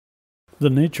The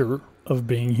nature of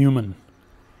being human.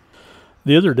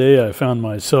 The other day I found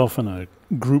myself in a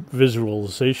group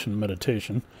visualization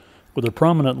meditation with a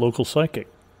prominent local psychic.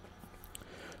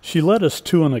 She led us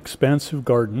to an expansive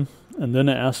garden and then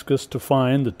asked us to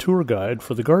find the tour guide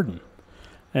for the garden,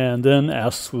 and then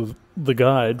asked the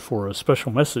guide for a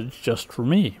special message just for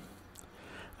me.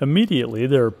 Immediately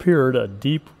there appeared a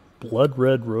deep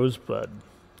blood-red rosebud.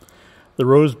 The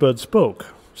rosebud spoke,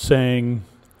 saying,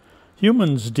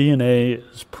 "Humans' DNA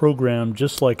is programmed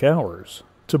just like ours,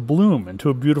 to bloom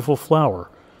into a beautiful flower,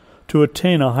 to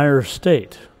attain a higher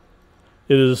state.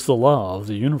 It is the law of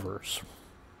the universe."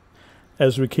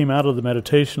 As we came out of the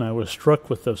meditation, I was struck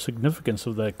with the significance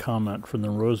of that comment from the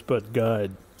rosebud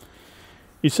guide.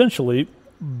 Essentially,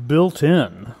 built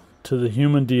in to the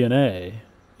human DNA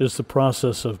is the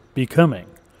process of becoming,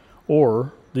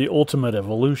 or the ultimate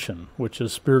evolution, which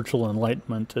is spiritual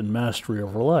enlightenment and mastery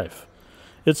over life.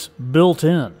 It's built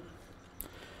in.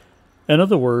 In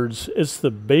other words, it's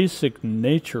the basic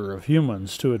nature of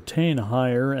humans to attain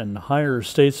higher and higher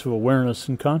states of awareness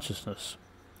and consciousness.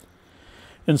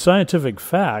 In scientific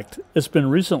fact, it's been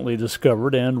recently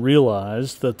discovered and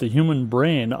realized that the human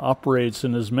brain operates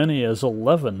in as many as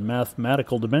 11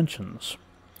 mathematical dimensions.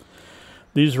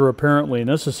 These are apparently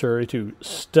necessary to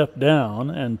step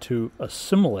down and to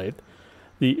assimilate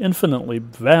the infinitely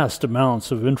vast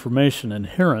amounts of information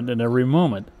inherent in every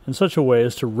moment in such a way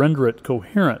as to render it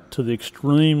coherent to the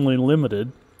extremely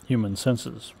limited human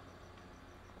senses.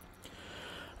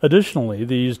 Additionally,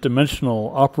 these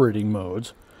dimensional operating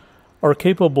modes are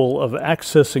capable of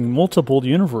accessing multiple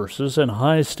universes and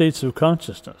high states of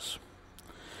consciousness.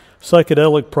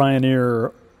 Psychedelic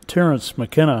pioneer Terence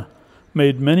McKenna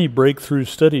made many breakthrough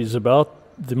studies about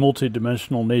the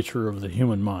multidimensional nature of the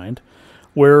human mind,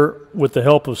 where, with the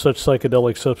help of such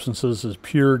psychedelic substances as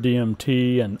pure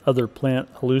DMT and other plant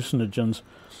hallucinogens,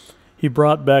 he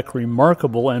brought back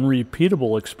remarkable and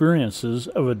repeatable experiences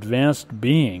of advanced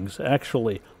beings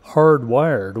actually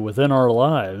hardwired within our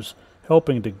lives,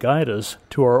 helping to guide us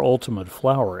to our ultimate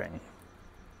flowering.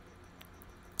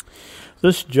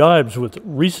 This jibes with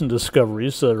recent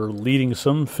discoveries that are leading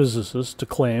some physicists to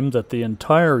claim that the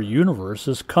entire universe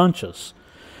is conscious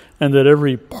and that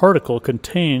every particle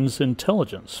contains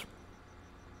intelligence.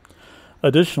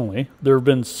 Additionally, there have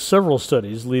been several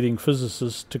studies leading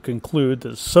physicists to conclude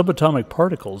that subatomic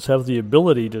particles have the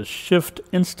ability to shift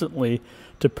instantly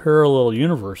to parallel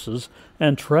universes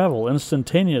and travel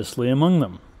instantaneously among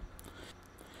them.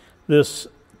 This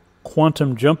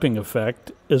quantum jumping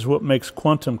effect is what makes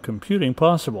quantum computing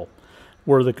possible,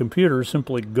 where the computer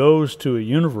simply goes to a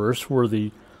universe where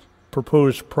the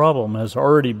proposed problem has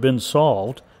already been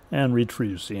solved and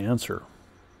retrieves the answer.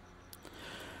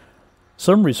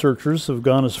 Some researchers have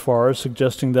gone as far as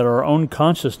suggesting that our own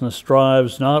consciousness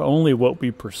drives not only what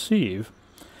we perceive,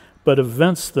 but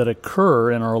events that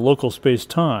occur in our local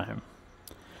space-time.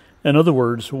 In other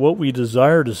words, what we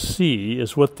desire to see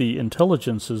is what the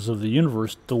intelligences of the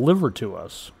universe deliver to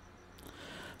us.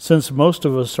 Since most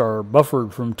of us are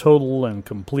buffered from total and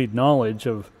complete knowledge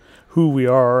of who we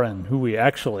are and who we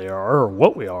actually are, or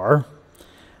what we are,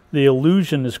 the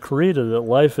illusion is created that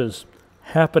life is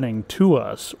happening to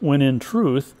us, when in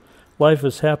truth, life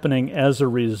is happening as a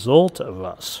result of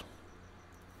us.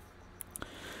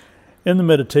 In the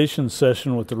meditation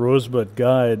session with the Rosebud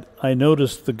Guide, I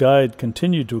noticed the guide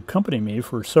continued to accompany me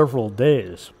for several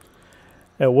days.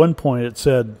 At one point it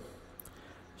said,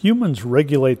 "Humans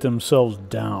regulate themselves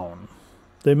down.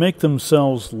 They make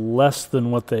themselves less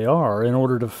than what they are in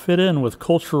order to fit in with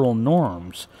cultural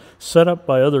norms set up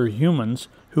by other humans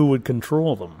who would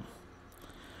control them.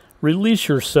 Release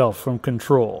yourself from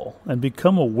control and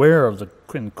become aware of the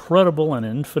incredible and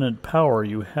infinite power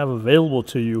you have available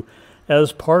to you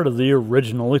as part of the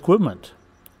original equipment.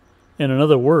 In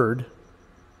another word,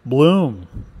 bloom."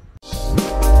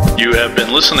 You have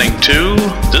been listening to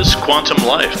This Quantum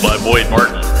Life by Boyd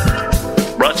Martin,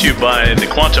 brought to you by the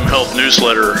Quantum Health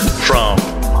Newsletter from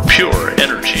Pure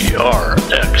Energy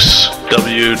RX,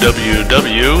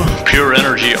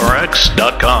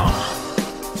 www.pureenergyrx.com.